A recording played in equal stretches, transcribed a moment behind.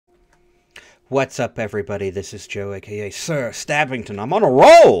What's up, everybody? This is Joe, aka Sir Stabbington. I'm on a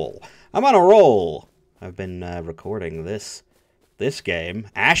roll! I'm on a roll! I've been recording this game,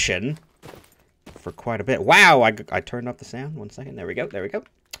 Ashen, for quite a bit. Wow! I turned up the sound. 1 second. There we go. There we go.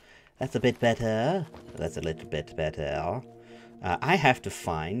 That's a bit better. That's a little bit better. I have to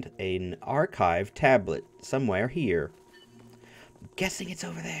find an archive tablet somewhere here. I'm guessing it's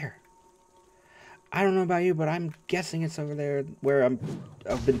over there. I don't know about you, but I'm guessing it's over there where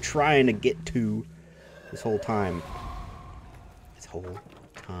I've been trying to get to this whole time.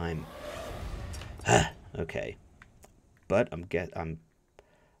 Okay. But I'm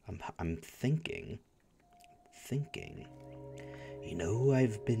thinking. You know,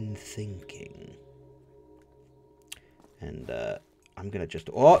 I've been thinking. And I'm gonna just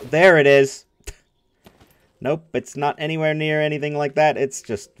oh, there it is. Nope, it's not anywhere near anything like that. It's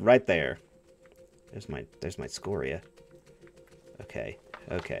just right there. There's my scoria. Okay.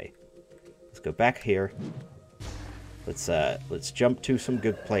 Let's go back here. Let's jump to some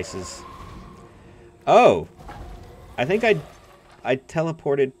good places. Oh! I think I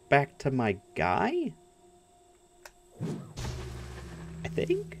teleported back to my guy? I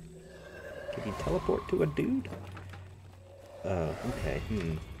think? Can you teleport to a dude? Oh, okay.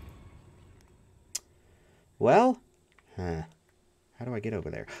 Well, how do I get over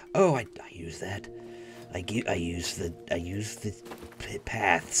there? Oh, I use that. I use the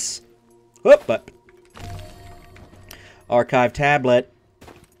paths. Whoop, up. Archive tablet.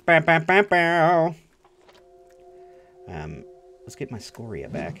 Bam, bam, bam, bam. Let's get my scoria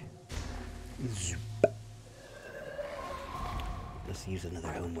back. Zoop. Let's use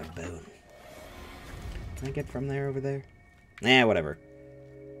another homeward bone. Can I get from there over there? Nah, whatever.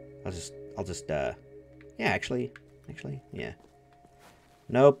 I'll just yeah, actually, yeah.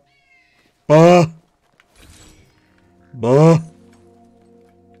 Nope. Buh!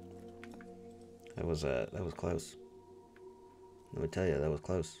 That was close. Let me tell you, that was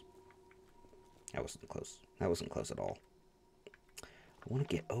close. That wasn't close. That wasn't close at all. I want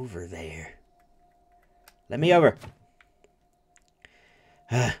to get over there. Let me over.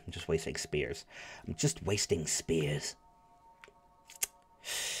 I'm just wasting spears.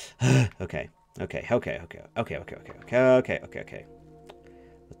 Okay.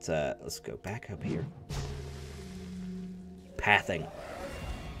 Let's go back up here. Pathing.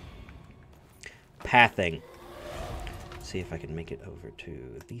 See if I can make it over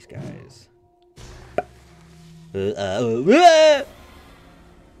to these guys.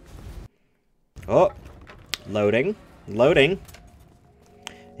 Oh, loading.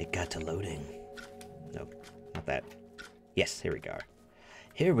 It got to loading. Nope, not that. Yes, here we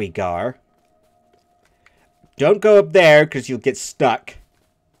go. Don't go up there, because you'll get stuck.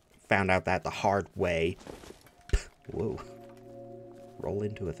 Found out that the hard way. Whoa. Roll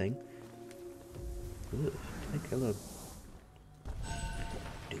into a thing. Ooh, did they kill a... I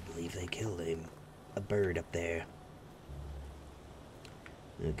do believe they killed a bird up there.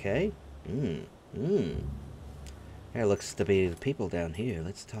 Okay. There looks to be the people down here.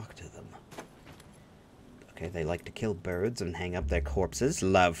 Let's talk to them. Okay, they like to kill birds and hang up their corpses.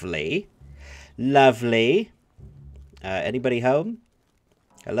 Lovely. Anybody home?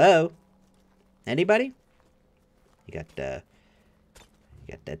 Hello? Anybody? You got that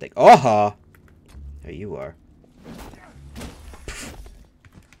thing. Oh! There you are.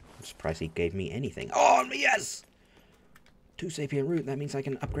 I'm surprised he gave me anything. Oh, yes! 2 sapient root. That means I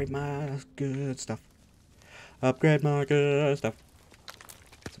can upgrade my good stuff. Some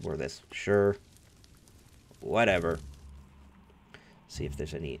more of this. Sure. Whatever. See if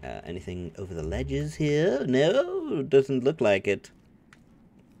there's anything over the ledges here. No, doesn't look like it.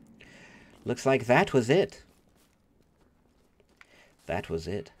 Looks like that was it.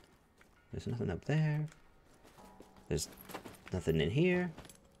 There's nothing up there. There's nothing in here.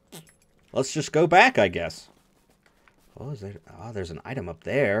 Let's just go back, I guess. Oh, is there? Oh, there's an item up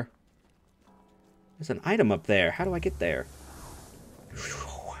there. How do I get there?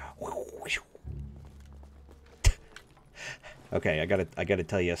 Okay, I gotta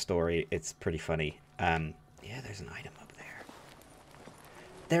tell you a story. It's pretty funny. Yeah, there's an item up there.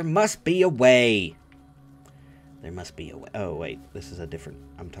 There must be a way. Oh, wait. This is a different...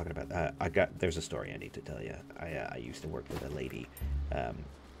 I'm talking about... There's a story I need to tell you. I used to work with a lady,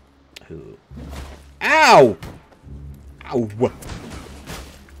 who... Ow! Ow!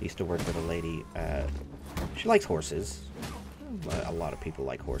 Used to work with a lady, she likes horses. A lot of people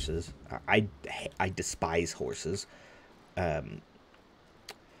like horses. I despise horses.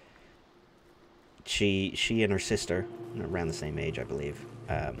 She and her sister, around the same age, I believe,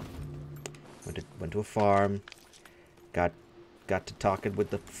 went to a farm, got got to talking with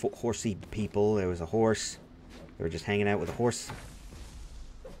the horsey people. There was a horse. They were just hanging out with a horse.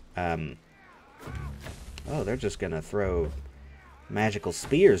 Oh, they're just gonna throw magical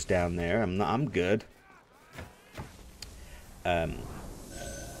spears down there. I'm good. Got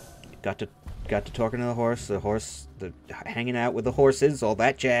to talking to the horse. The hanging out with the horses, all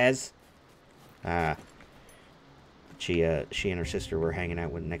that jazz. She and her sister were hanging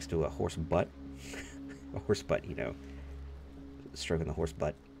out next to a horse butt. A horse butt, you know, stroking the horse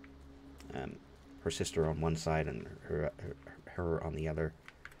butt. Her sister on one side and her on the other.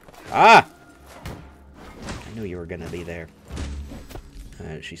 Ah! I knew you were gonna be there.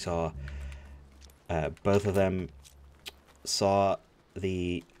 She saw, both of them saw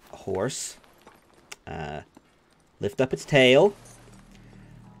the horse lift up its tail,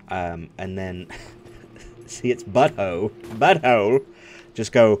 and then see its butthole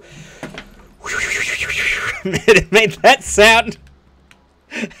just go. It made that sound.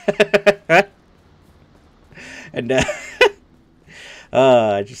 And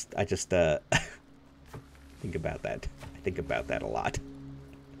I just think about that. I think about that a lot.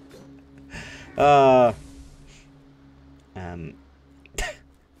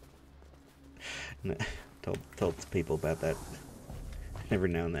 Told people about that every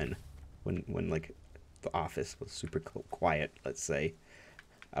now and then when like the office was super quiet, let's say,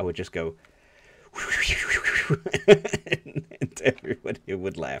 I would just go and everybody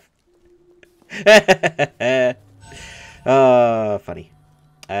would laugh. Funny.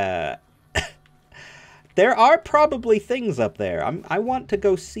 There are probably things up there. I want to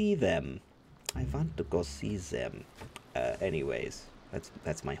go see them. Anyways,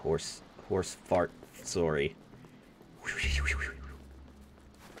 that's my horse fart. Sorry.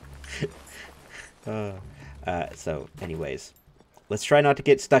 So, anyways, let's try not to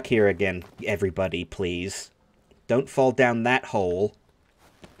get stuck here again, everybody, please. Don't fall down that hole.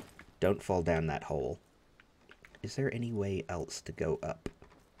 Don't fall down that hole. Is there any way else to go up?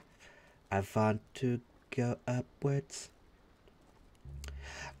 I want to go upwards.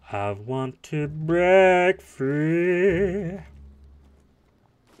 I want to break free.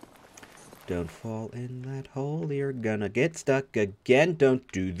 Don't fall in that hole, you're gonna get stuck again. Don't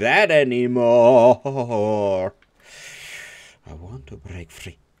do that anymore. I want to break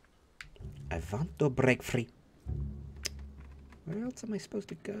free. I want to break free. Where else am I supposed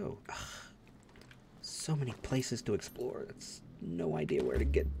to go? Ugh. So many places to explore. It's no idea where to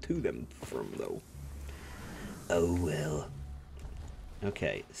get to them from, though. Oh, well.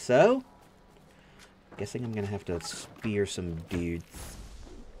 Okay, so guessing I'm gonna have to spear some dudes.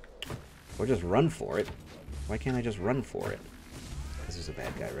 Or just run for it. Why can't I just run for it? This is a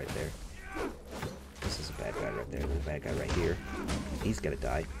bad guy right there. This is a bad guy right there. There's a bad guy right here. He's gonna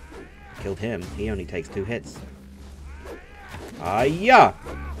die. Killed him. He only takes 2 hits. Ah-ya!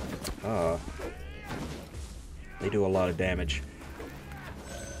 They do a lot of damage.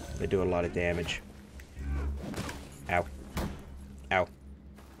 They do a lot of damage. Ow. Ow.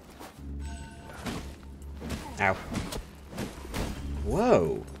 Ow.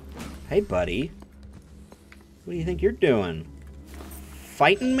 Whoa. Hey, buddy. What do you think you're doing?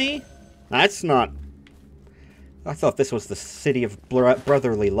 Fighting me? That's not... I thought this was the city of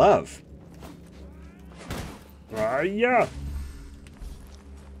brotherly love. Yeah.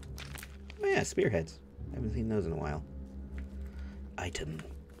 Oh, yeah, spearheads. I haven't seen those in a while. Item.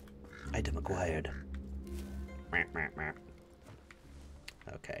 Item acquired.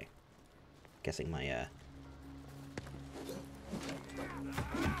 Okay. Guessing my, yeah!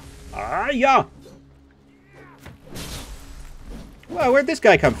 Whoa, where'd this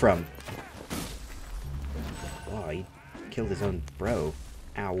guy come from? Oh, he killed his own bro.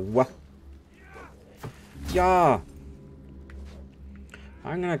 Ow. Yeah!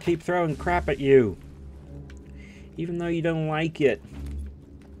 I'm gonna keep throwing crap at you. Even though you don't like it.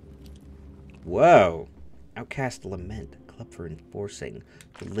 Whoa. Outcast Lament. Club for enforcing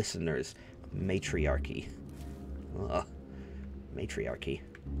the listeners. Matriarchy. Ugh. Matriarchy.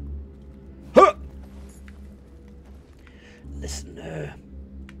 Huh! Listener.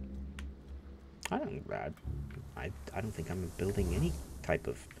 I don't think I'm building any type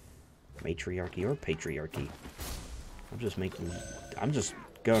of matriarchy or patriarchy. I'm just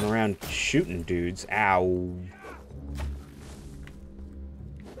going around shooting dudes. Ow.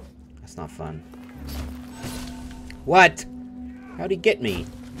 That's not fun. What? How'd he get me?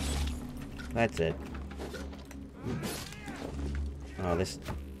 That's it. Oh, this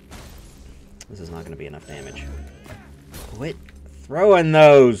is not going to be enough damage. Quit throwing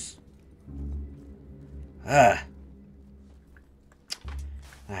those! Ah,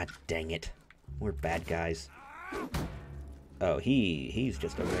 dang it. We're bad guys. Oh, he's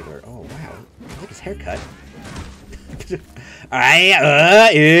just a regular... Oh, wow. I like his haircut.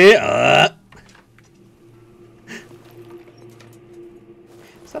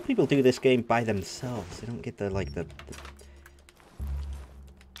 Some people do this game by themselves. They don't get the, like, the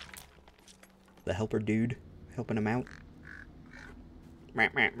helper dude helping them out.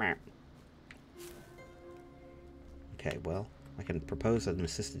 Okay, well, I can propose an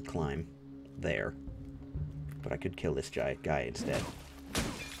assisted climb there. But I could kill this giant guy instead.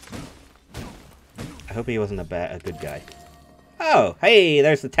 I hope he wasn't a good guy. Oh, hey,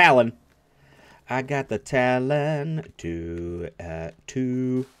 there's the Talon. I got the Talon to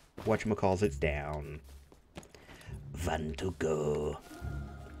whatchamacallits down. Fun to go.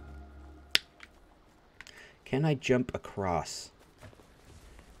 Can I jump across?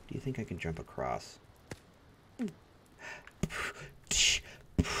 Do you think I can jump across?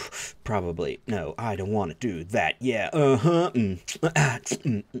 Probably. No, I don't want to do that. Yeah. Ha!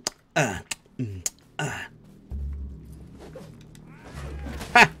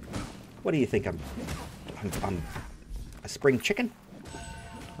 What do you think I'm a spring chicken?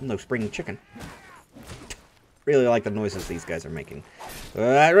 I'm no spring chicken. Really like the noises these guys are making.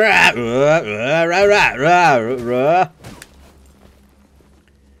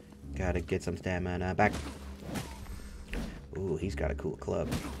 Gotta get some stamina back. Ooh, he's got a cool club.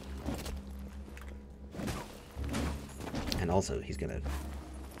 And also, he's gonna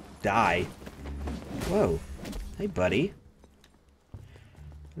die. Whoa. Hey, buddy.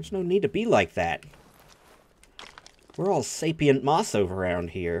 There's no need to be like that. We're all sapient moss over around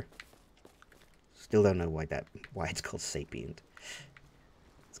here. Still don't know why it's called sapient.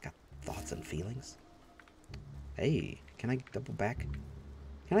 It's got thoughts and feelings. Hey, can I double back?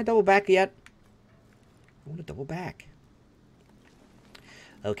 Can I double back yet? I want to double back.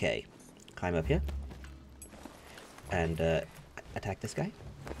 Okay. Climb up here. And, attack this guy.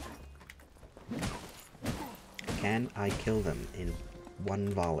 Can I kill them in one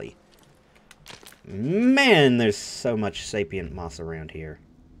volley? Man, there's so much sapient moss around here.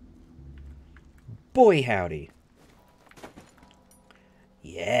 Boy, howdy.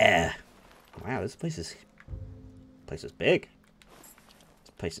 Yeah. Wow, this place is big.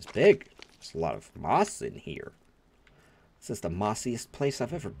 This place is big. There's a lot of moss in here. This is the mossiest place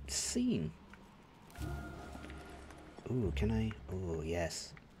I've ever seen. Ooh, can I? Oh,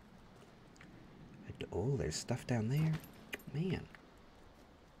 yes. Oh, there's stuff down there. Man.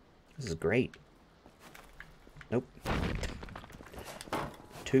 This is great. Nope.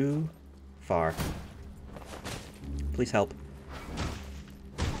 Too far. Please help.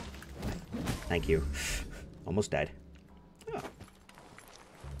 Thank you. Almost died. Oh.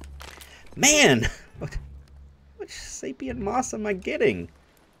 Man! What sapient moss am I getting?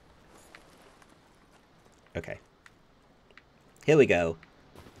 Okay. Here we go.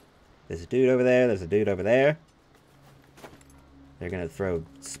 There's a dude over there. There's a dude over there. They're gonna throw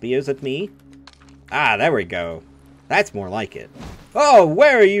spears at me. Ah, there we go. That's more like it. Oh,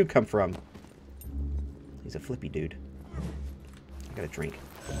 where are you come from? He's a flippy dude. I got a drink.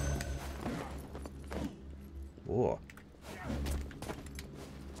 Whoa.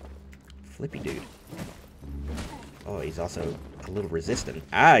 Flippy dude. Oh, he's also a little resistant.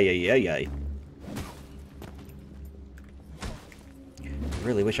 Ah, yeah. I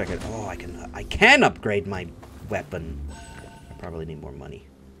really wish I could. Oh, I can upgrade my weapon. I probably need more money.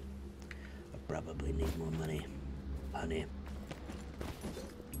 Honey.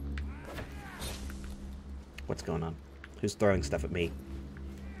 What's going on? Who's throwing stuff at me?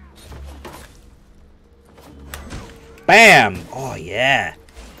 Bam! Oh, yeah.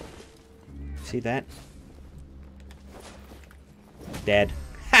 See that? Dead.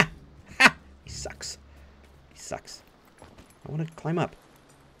 Ha! Ha! He sucks. I want to climb up.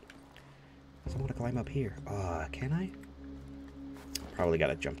 I want to climb up here. Can I? Probably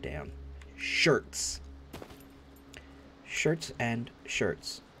gotta jump down. Shirts. Shirts and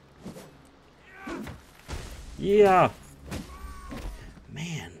shirts. Yeah.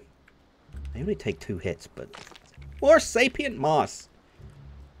 Man. They only take 2 hits, but... More sapient moss!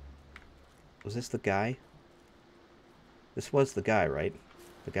 Was this the guy? This was the guy, right?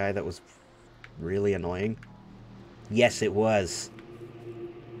 The guy that was really annoying? Yes, it was.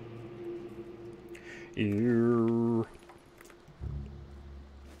 I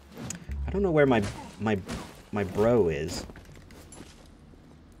don't know where my bro is.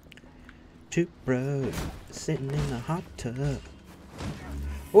 2 bros sitting in a hot tub.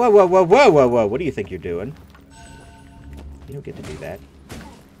 Whoa! What do you think you're doing? You don't get to do that.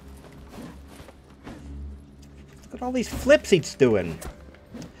 Look at all these flips he's doing.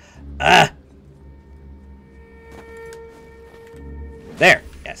 Ah! There.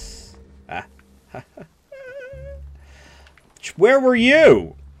 Yes. Where were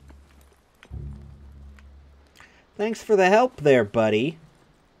you? Thanks for the help there, buddy.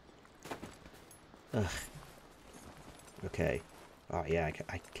 Ugh. Okay. Oh, yeah,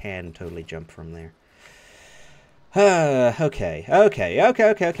 I can totally jump from there. Okay.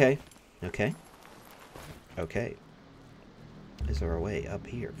 Okay. Is there a way up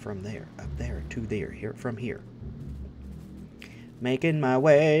here, from there, up there, to there, here, from here? Making my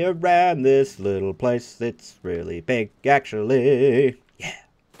way around this little place. It's really big, actually. Yeah.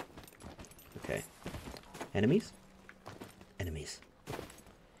 Okay. Enemies? Enemies.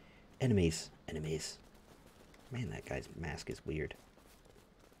 Enemies. Man, that guy's mask is weird.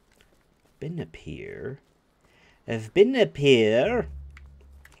 Been up here. I've been up here.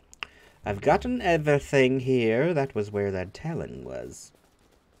 I've gotten everything here. That was where that talon was.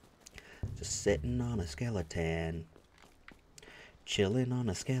 Just sitting on a skeleton. Chilling on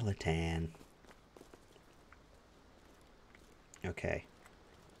a skeleton. Okay.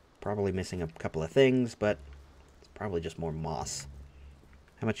 Probably missing a couple of things, but it's probably just more moss.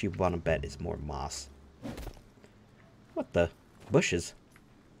 How much you want to bet is more moss? What the? Bushes?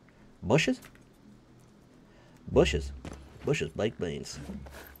 Bushes? Bushes. Bushes baked beans.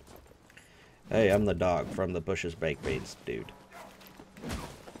 Hey, I'm the dog from the Bushes baked beans, dude.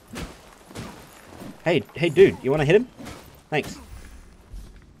 Hey, dude, you want to hit him? Thanks.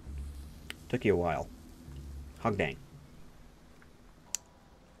 Took you a while. Hog dang.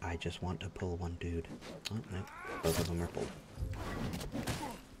 I just want to pull one dude. Oh, no. Both of them are pulled.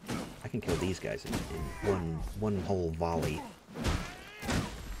 I can kill these guys in one whole volley.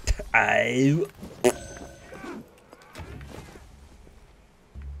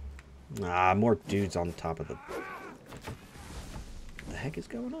 Ah, more dudes on top of the... What the heck is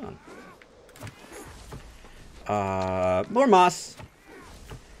going on? More moss.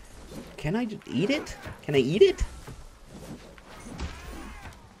 Can I just eat it? Can I eat it?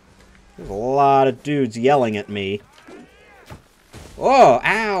 There's a lot of dudes yelling at me. Oh,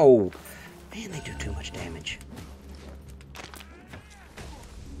 ow! Man, they do too much damage.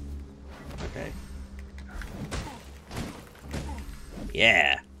 Okay.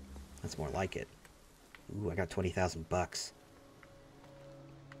 Yeah. That's more like it. Ooh, I got 20,000 bucks.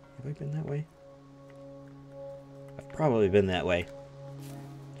 Have I been that way? I've probably been that way.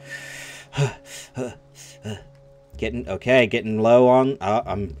 Getting low on...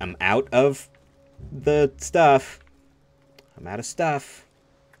 I'm out of the stuff. I'm out of stuff.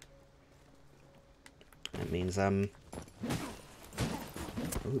 That means I'm...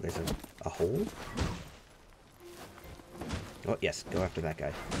 Ooh, there's a hole? Oh, yes. Go after that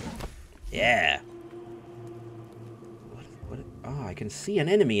guy. Yeah. What? Oh, I can see an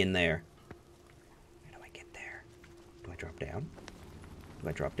enemy in there. How do I get there? Do I drop down? Do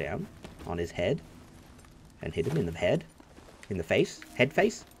I drop down on his head? And hit him in the head? In the face? Head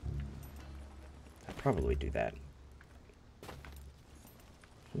face? I'd probably do that.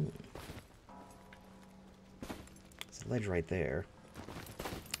 There's a ledge right there.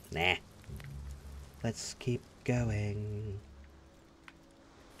 Nah. Let's keep going.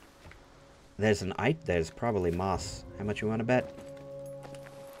 There's probably moss. How much you want to bet?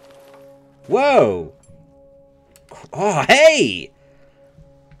 Whoa! Oh, hey!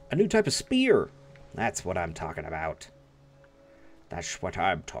 A new type of spear. That's what I'm talking about. That's what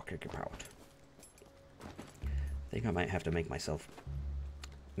I'm talking about. I think I might have to make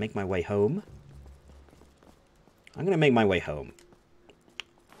my way home. I'm gonna make my way home.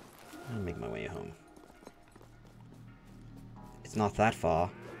 I'm gonna make my way home. It's not that far.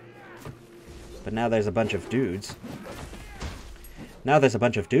 But now there's a bunch of dudes.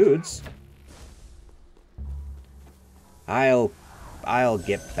 I'll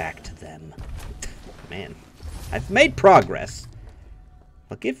get back to them. Man, I've made progress.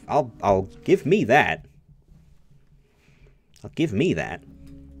 I'll give me that. I'll give me that.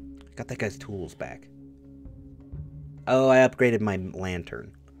 Got that guy's tools back. Oh, I upgraded my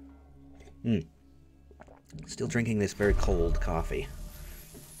lantern. Still drinking this very cold coffee.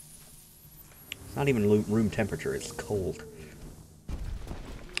 It's not even room temperature, it's cold.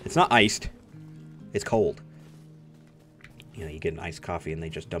 It's not iced. It's cold. You know, you get an iced coffee and they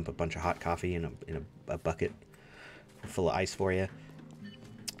just dump a bunch of hot coffee in a bucket full of ice for you.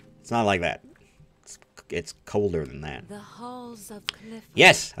 It's not like that. It's colder than that. The halls of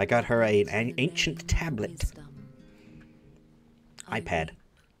yes, I got her an ancient tablet. iPad.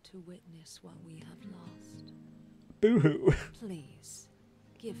 To witness what we have lost. Boo-hoo. Please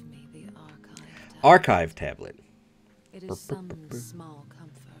give me the archive tablet. It is some small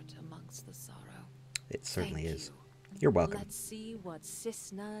comfort amongst the sorrow. It certainly is. You're welcome. Let's see what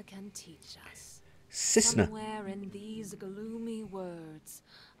Cisna can teach us. Cisna. Somewhere in these gloomy words,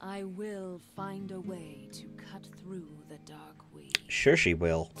 I will find a way to cut through the dark weed. Sure she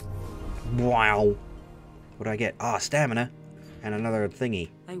will. Wow. What do I get? Ah, stamina. And another thingy.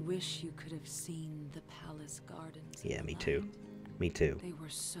 I wish you could have seen the palace gardens. Yeah, at me night. too. Me too. They were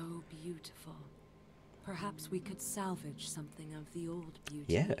so beautiful. Perhaps we could salvage something of the old beauty.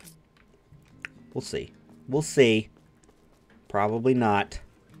 Yeah. We'll see. We'll see. Probably not.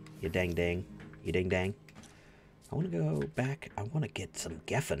 You dang dang. You ding dang. I want to go back. I want to get some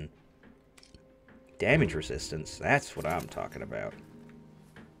Geffen. Damage resistance. That's what I'm talking about.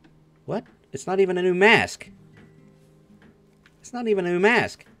 What? It's not even a new mask. It's not even a new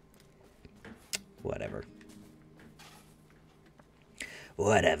mask. Whatever.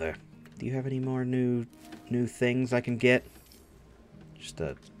 Whatever. Do you have any more new things I can get? Just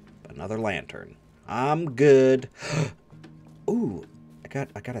another lantern. I'm good. Ooh, I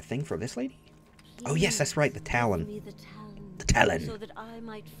got a thing for this lady? Oh yes, that's right, the Talon. Give me the Talon. The Talon. So that I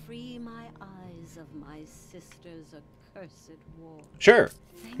might free my eyes of my sister's accursed war. Sure.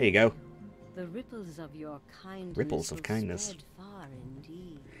 Thank Here you go. The ripples of your kindness Ripples of will kindness. spread far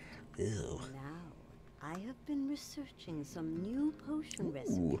indeed. Ew. Now, I have been researching some new potion Ooh.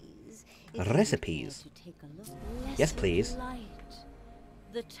 recipes. If you would Recipes? care to take a look. Yes, Blessed please. light.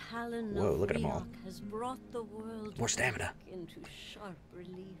 The Talon Whoa, of look at 'em all. Riok has brought the world More stamina. back into sharp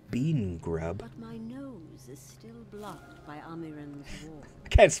relief. Bean grub. But my nose is still blocked by Amiran's war. I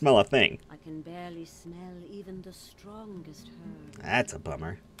can't smell a thing. I can barely smell even the strongest herb. That's a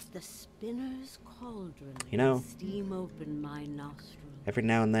bummer. The spinner's cauldron You know- will steam open my nostrils. Every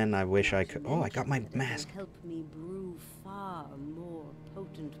now and then I wish I Not to could... Oh, I got my mention that it will mask. help me brew far more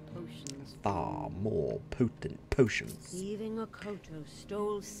potent potions. Far more potent potions. Thieving Okoto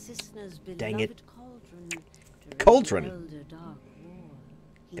stole Cisna's beloved Dang it. cauldron. During Cauldron? the Elder Dark War.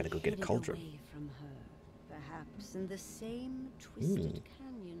 He Gotta go get a hid it cauldron. away from her, perhaps in the same twisted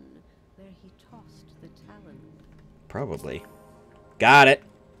canyon where he tossed the Talon. Probably. Got it.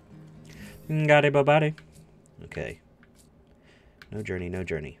 Got it, buddy. Okay. No journey, no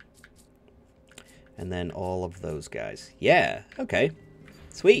journey. And then all of those guys. Yeah, okay.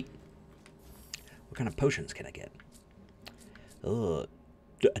 Sweet. What kind of potions can I get? A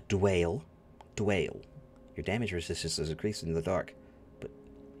dwale. Dwale. Your damage resistance is increased in the dark, but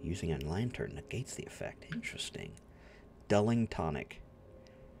using a lantern negates the effect. Interesting. Dulling tonic.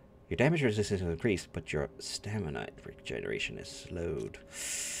 Your damage resistance is increased, but your stamina regeneration is slowed.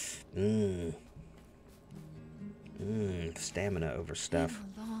 Stamina over stuff.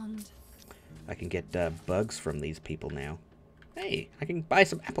 Alarmed. I can get bugs from these people now. Hey, I can buy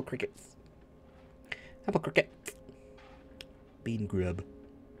some apple crickets. Apple cricket. Bean grub.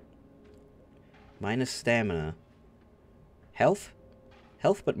 Minus stamina. Health?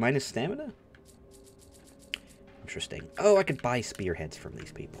 Health but minus stamina? Interesting. Oh, I could buy spearheads from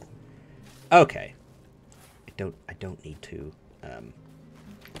these people. Okay. I don't need to.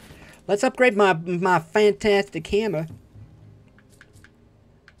 Let's upgrade my fantastic hammer.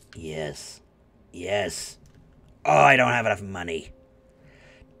 Yes. Yes. Oh, I don't have enough money.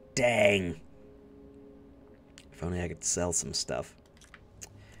 Dang. If only I could sell some stuff.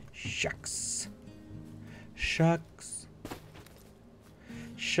 Shucks. Shucks.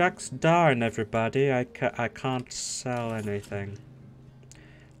 Shucks darn, everybody. I can't sell anything.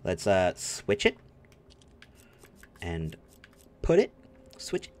 Let's switch it. And put it.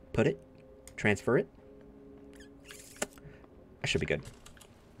 Switch it. Put it. Transfer it. That should be good.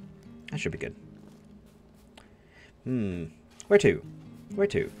 That should be good. Where to? Where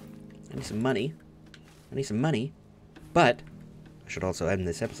to? I need some money. I need some money. But I should also end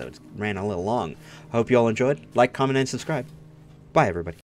this episode. It ran a little long. I hope you all enjoyed. Like, comment, and subscribe. Bye, everybody.